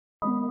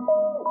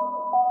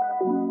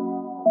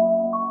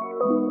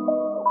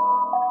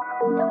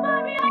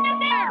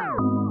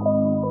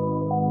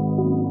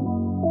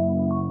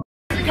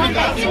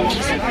What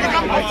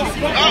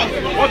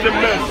a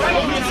mess.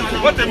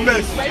 What a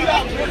mess.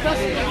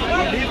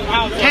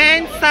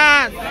 End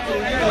Sars.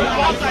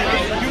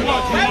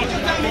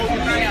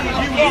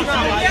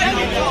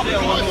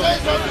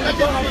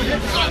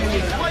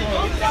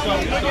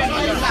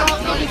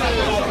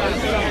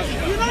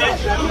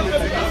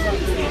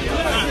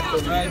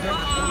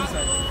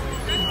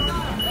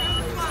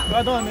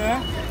 Well done,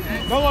 eh?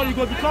 Don't worry, you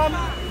go become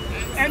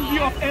MD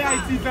of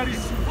AIT very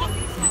soon.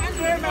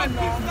 Say amen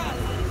now.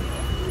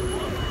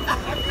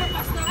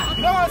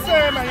 You don't want to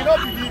say amen, you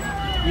don't believe.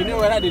 You know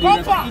whether they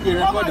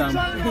record them.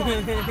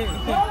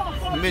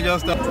 Let me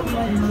just stop.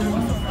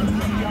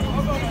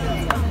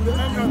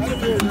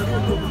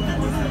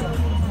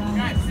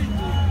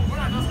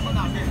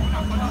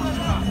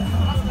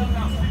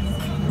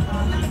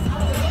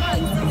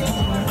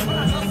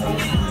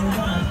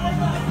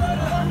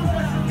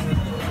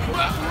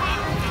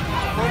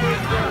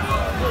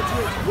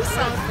 Who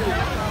sounds good?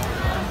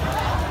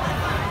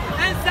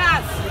 End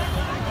Sars.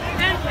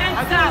 End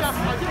Sars.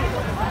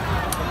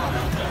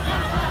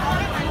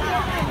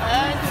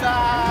 End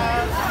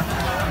Sars.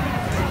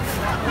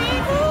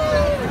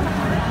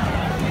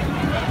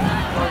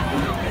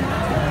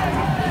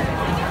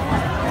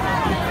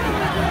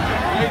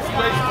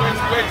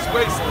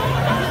 Wait.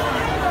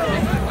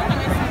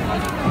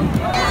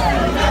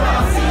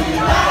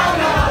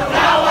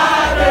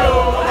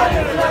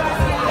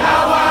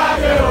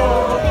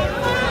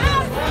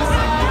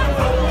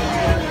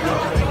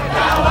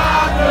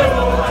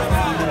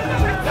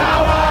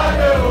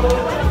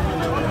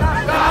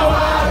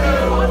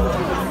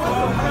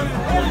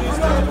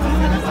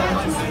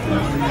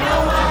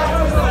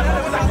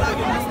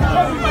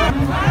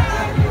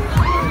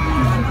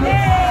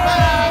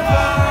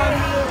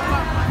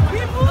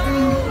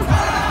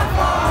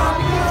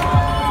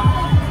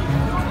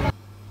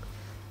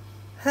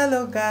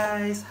 Hello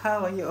guys,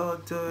 how are you all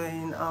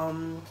doing?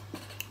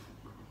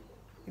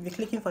 If you're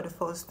clicking for the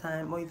first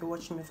time or if you're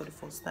watching me for the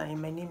first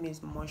time, my name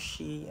is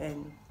Moshi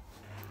and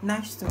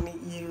nice to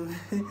meet you.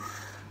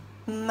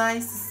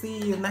 Nice to see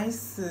you.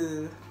 Nice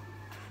to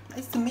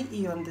meet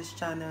you on this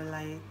channel.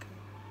 Like,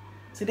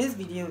 today's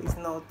video is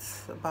not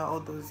about all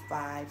those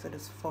vibes or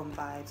those fun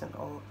vibes and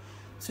all.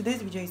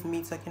 Today's video is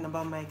me talking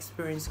about my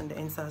experience on the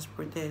End Sars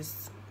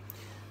protests.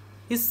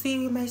 You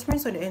see, my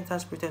experience on the End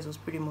Sars protest was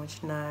pretty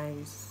much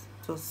nice.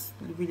 It was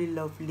really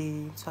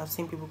lovely to have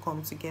seen people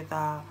come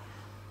together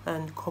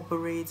and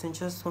cooperate and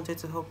just wanted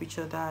to help each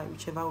other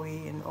whichever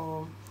way and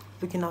all,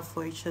 looking out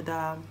for each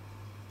other,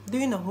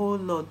 doing a whole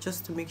lot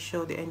just to make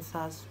sure the End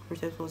Sars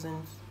protest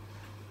wasn't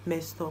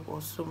messed up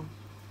or so.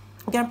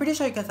 Okay, I'm pretty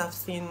sure you guys have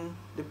seen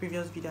the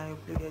previous video I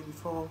uploaded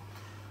before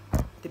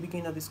the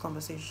beginning of this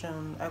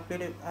conversation. I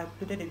uploaded a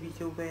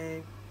video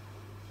where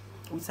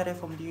we started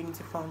from the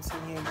Unity Fountain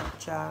here in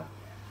Abuja.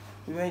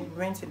 We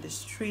went in the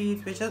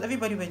street.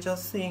 Everybody were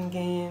just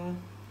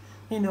singing,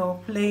 you know,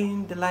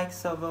 playing the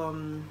likes of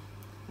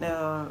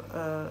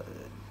the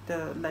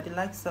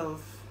likes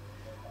of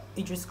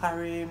Idris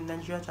Karim,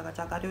 Nigerians.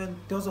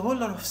 There was a whole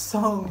lot of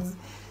songs.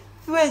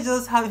 We were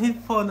just having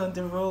fun on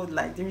the road,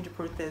 like during the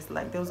protest.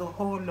 Like there was a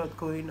whole lot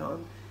going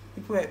on.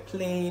 People were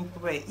playing,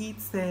 people were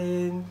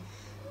eating.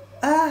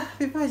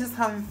 People were just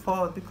having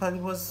fun because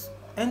it was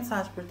End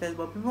Sars protest,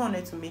 but people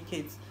wanted to make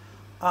it,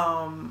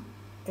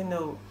 you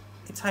know,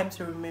 a time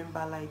to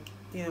remember, like,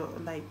 you know,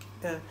 like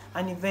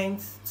an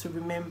event to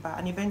remember,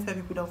 an event where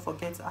people don't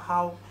forget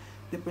how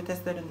they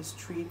protested in the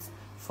streets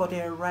for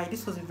their right.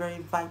 This was a very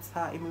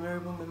vital, a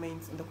memorable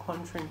moment in the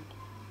country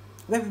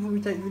where people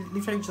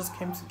literally just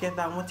came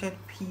together and wanted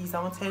peace,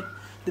 and wanted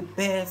the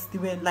best. They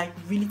were like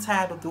really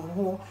tired of the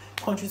whole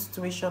country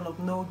situation of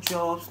no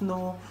jobs,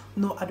 no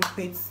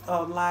adequate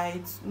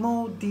lights,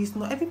 no this,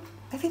 no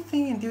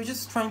everything. They were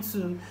just trying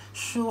to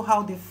show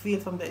how they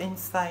feel from the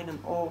inside and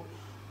all.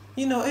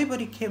 You know,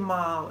 everybody came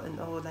out and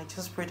all, like,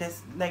 just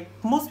protest. Like,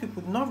 most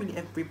people, not really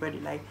everybody,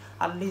 like,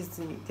 at least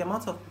the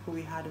amount of people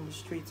we had on the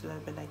streets,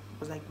 but like, it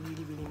was like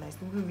really nice.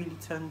 People really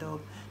turned up.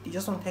 They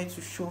just wanted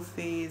to show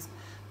face,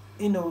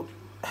 you know.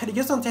 They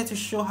just wanted to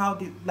show how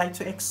they, like,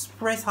 to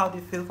express how they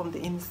feel from the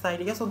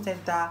inside. They just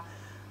wanted that,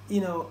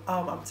 you know,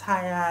 I'm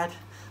tired,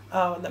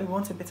 that we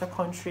want a better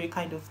country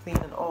kind of thing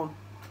and all.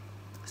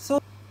 So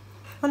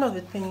one of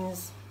the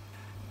things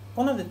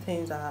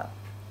that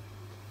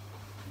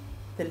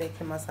the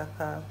Lekki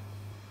massacre.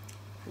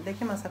 The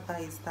Lekki massacre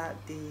is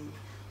that day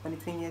on the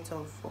 20th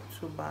of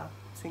October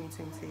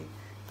 2020.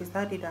 It's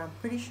that day that I'm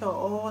pretty sure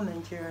all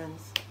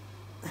Nigerians,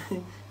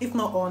 if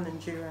not all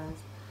Nigerians,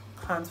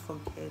 can't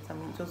forget. I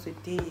mean, it was a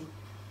day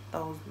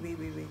that was way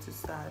too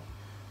sad.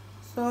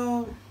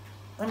 So,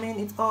 I mean,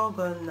 it's all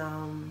gone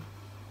now.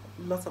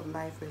 Lots of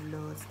life were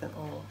lost and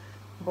all.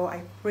 But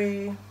I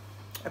pray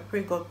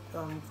God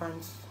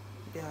grants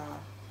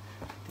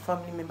the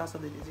family members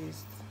of the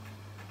deceased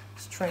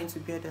strength to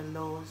bear their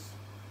loss.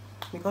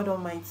 May God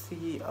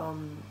Almighty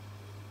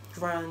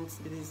grant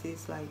the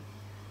deceased like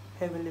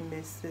heavenly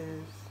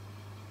mercies,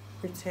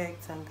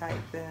 protect and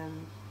guide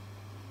them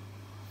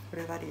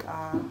wherever they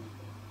are.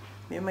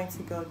 May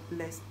Almighty God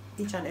bless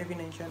each and every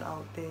Nigerian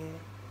out there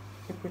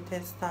the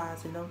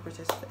protesters, the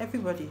non-protesters,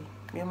 everybody.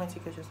 May Almighty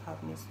God just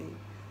have mercy.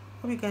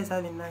 Hope you guys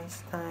have a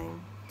nice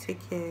time.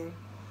 Take care.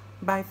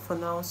 Bye for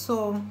now.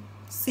 So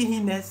see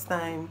you next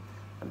time.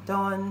 I'm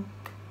done.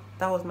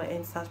 That was my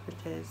End Sars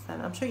protest,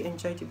 and I'm sure you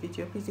enjoyed the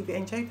video. Please, if you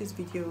enjoyed this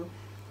video,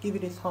 give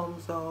it a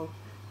thumbs up,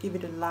 give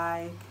it a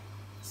like,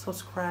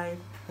 subscribe,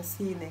 and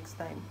see you next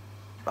time.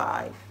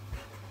 Bye.